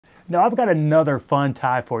Now I've got another fun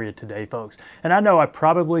tie for you today, folks. And I know I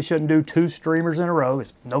probably shouldn't do 2 streamers in a row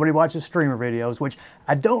because nobody watches streamer videos, which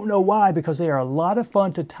I don't know why, because they are a lot of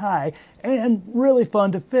fun to tie and really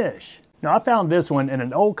fun to fish. Now I found this one in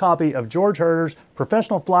an old copy of George Herter's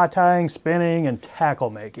Professional Fly Tying, Spinning, and Tackle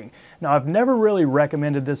Making. Now I've never really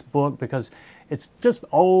recommended this book because it's just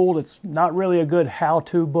old, it's not really a good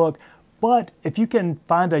how-to book, but if you can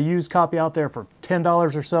find a used copy out there for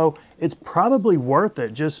 $10 or so, it's probably worth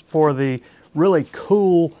it just for the really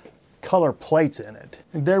cool color plates in it.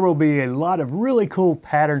 There will be a lot of really cool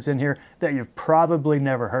patterns in here that you've probably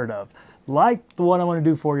never heard of, like the one I want to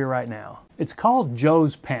do for you right now. It's called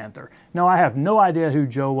Joe's Panther. Now I have no idea who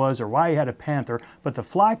Joe was or why he had a panther, but the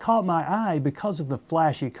fly caught my eye because of the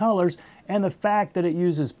flashy colors and the fact that it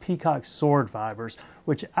uses Peacock sword fibers,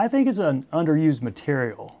 which I think is an underused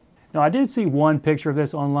material. Now I did see one picture of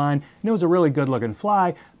this online, and it was a really good looking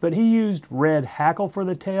fly, but he used red Hackle for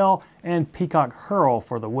the tail and Peacock Hurl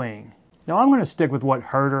for the wing. Now I'm going to stick with what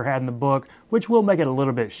Herter had in the book, which will make it a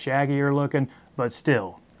little bit shaggier looking, but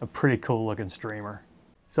still a pretty cool looking streamer.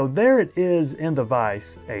 So there it is in the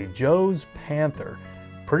vise, a Joe's Panther.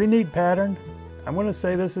 Pretty neat pattern. I'm going to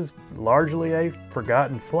say this is largely a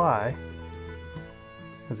forgotten fly,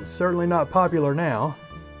 because it's certainly not popular now,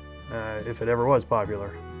 if it ever was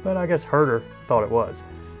popular. But I guess Herter thought it was.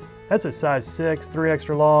 That's a size 6, 3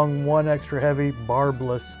 extra long, 1 extra heavy,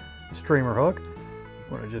 barbless streamer hook.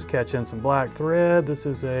 We're going to just catch in some black thread. This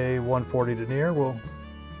is a 140 denier. We'll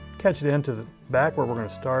catch it into the back where we're going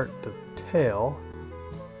to start the tail.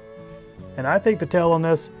 And I think the tail on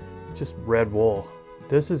this, just red wool.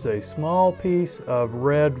 This is a small piece of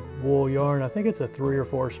red wool yarn. I think it's a 3 or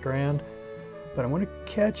 4 strand, but I'm going to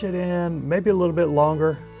catch it in maybe a little bit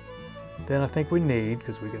longer than I think we need,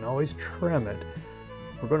 because we can always trim it.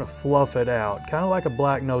 We're going to fluff it out, kind of like a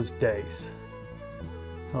black-nosed dace.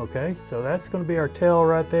 Okay, so that's going to be our tail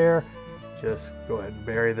right there. Just go ahead and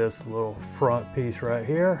bury this little front piece right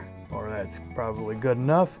here, or that's probably good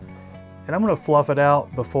enough. And I'm going to fluff it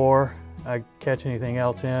out before I catch anything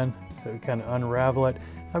else in, so we kind of unravel it.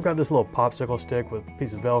 I've got this little popsicle stick with a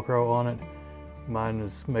piece of Velcro on it. Mine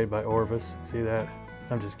is made by Orvis. See that?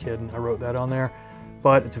 I'm just kidding, I wrote that on there.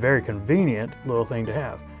 But it's a very convenient little thing to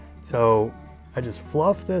have. So I just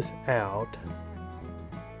fluff this out.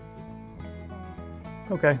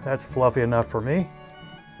 Okay, that's fluffy enough for me.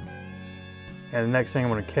 And the next thing I'm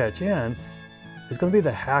going to catch in is going to be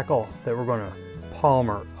the Hackle that we're going to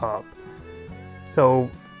palmer up. So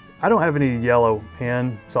I don't have any yellow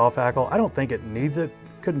pin soft Hackle. I don't think it needs it.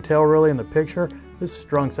 Couldn't tell really in the picture. This is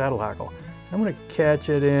strung saddle Hackle. I'm going to catch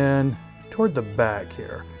it in toward the back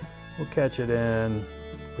here. We'll catch it in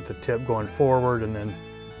with the tip going forward and then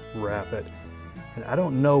wrap it. And I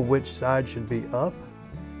don't know which side should be up.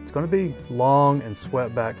 It's going to be long and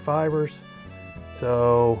swept back fibers,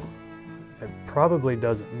 so it probably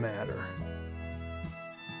doesn't matter.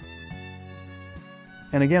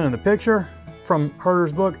 And again, in the picture from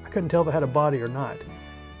Herter's book, I couldn't tell if it had a body or not.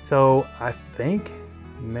 So I think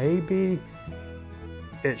maybe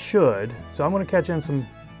it should. So I'm going to catch in some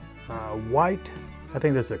white, I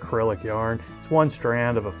think this is acrylic yarn. It's 1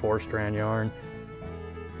 strand of a 4-strand yarn.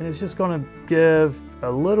 And it's just going to give a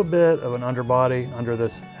little bit of an underbody under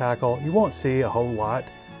this Hackle. You won't see a whole lot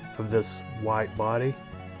of this white body,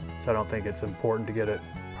 so I don't think it's important to get it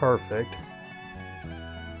perfect.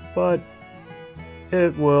 But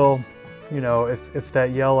it will, you know, if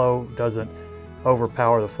that yellow doesn't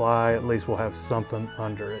overpower the fly, at least we'll have something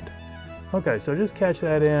under it. Okay, so just catch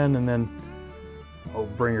that in and then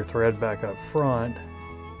bring your thread back up front.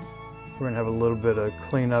 We're going to have a little bit of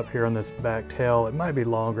cleanup here on this back tail. It might be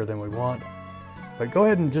longer than we want, but go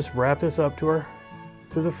ahead and just wrap this up to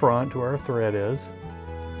the front, to where our thread is.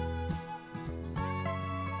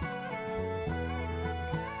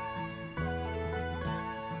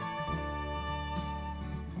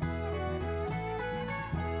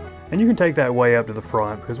 And you can take that way up to the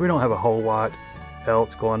front because we don't have a whole lot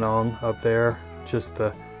else going on up there, just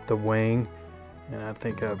the wing. And I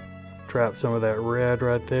think I've trapped some of that red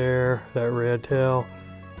right there, that red tail.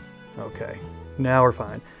 Okay, now we're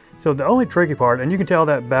fine. So the only tricky part, and you can tell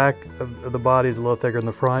that back of the body is a little thicker than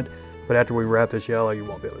the front, but after we wrap this yellow, you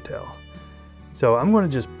won't be able to tell. So I'm going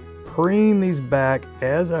to just preen these back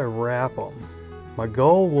as I wrap them. My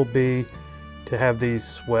goal will be to have these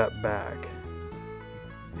swept back.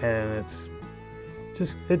 And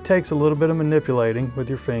it takes a little bit of manipulating with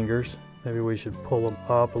your fingers. Maybe we should pull them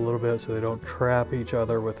up a little bit so they don't trap each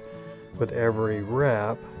other with every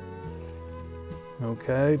wrap.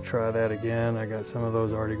 Okay, try that again. I got some of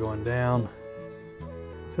those already going down.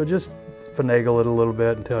 So just finagle it a little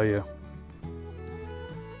bit until you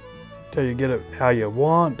till you get it how you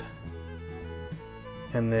want.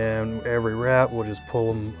 And then every wrap, we'll just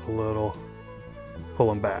pull them a little, pull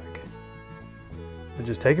them back. But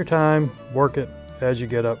just take your time, work it as you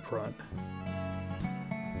get up front.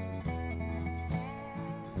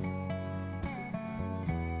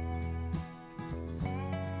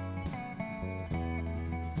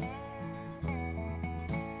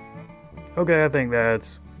 Okay, I think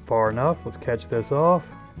that's far enough. Let's catch this off.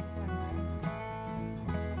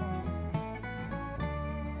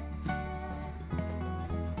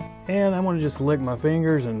 And I'm gonna just lick my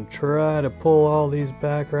fingers and try to pull all these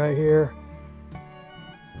back right here.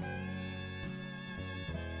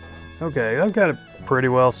 Okay, I've got it pretty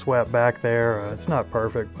well swept back there. It's not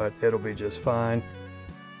perfect, but it'll be just fine.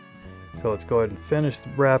 So let's go ahead and finish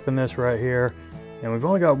wrapping this right here. And we've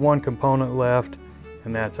only got one component left,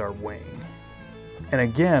 and that's our wing. And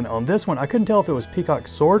again, on this one, I couldn't tell if it was Peacock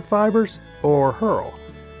sword fibers or Hurl.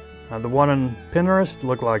 The one on Pinterest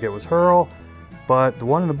looked like it was Hurl, but the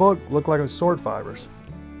one in the book looked like it was sword fibers.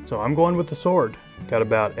 So I'm going with the sword. Got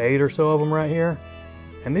about 8 or so of them right here.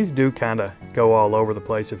 And these do kind of go all over the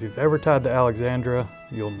place. If you've ever tied the Alexandra,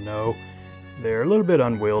 you'll know. They're a little bit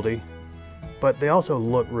unwieldy, but they also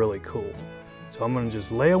look really cool. So I'm gonna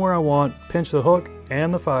just lay them where I want, pinch the hook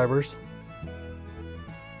and the fibers,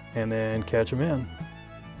 and then catch them in.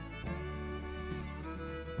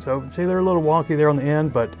 So see, they're a little wonky there on the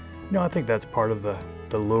end, but you know, I think that's part of the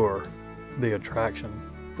lure, the attraction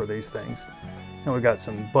for these things. And we've got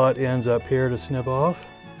some butt ends up here to snip off.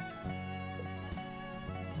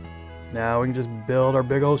 Now we can just build our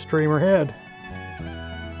big old streamer head.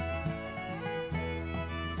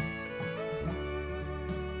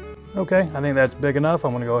 Okay, I think that's big enough.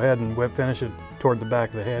 I'm gonna go ahead and whip finish it toward the back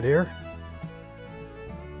of the head here.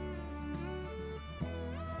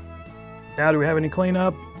 Now, do we have any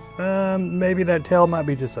cleanup? Maybe that tail might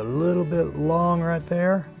be just a little bit long right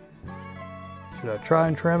there. Should I try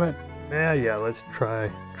and trim it? Yeah, let's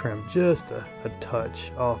try trim just a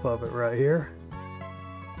touch off of it right here.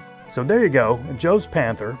 So there you go, Joe's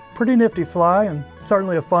Panther. Pretty nifty fly and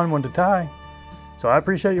certainly a fun one to tie. So I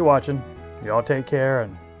appreciate you watching. Y'all take care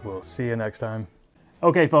and we'll see you next time.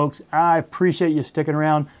 Okay folks, I appreciate you sticking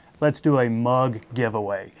around. Let's do a mug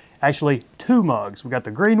giveaway. Actually, 2 mugs. We got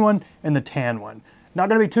the green one and the tan one. Not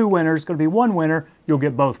gonna be 2 winners, gonna be 1 winner. You'll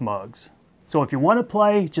get both mugs. So if you wanna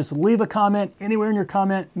play, just leave a comment. Anywhere in your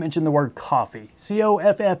comment, mention the word coffee,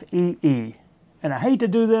 C-O-F-F-E-E. And I hate to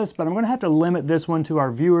do this, but I'm gonna have to limit this one to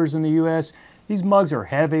our viewers in the US. These mugs are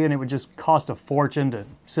heavy and it would just cost a fortune to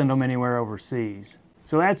send them anywhere overseas.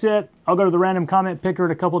 So that's it. I'll go to the random comment picker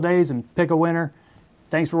in a couple days and pick a winner.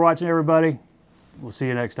 Thanks for watching, everybody. We'll see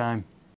you next time.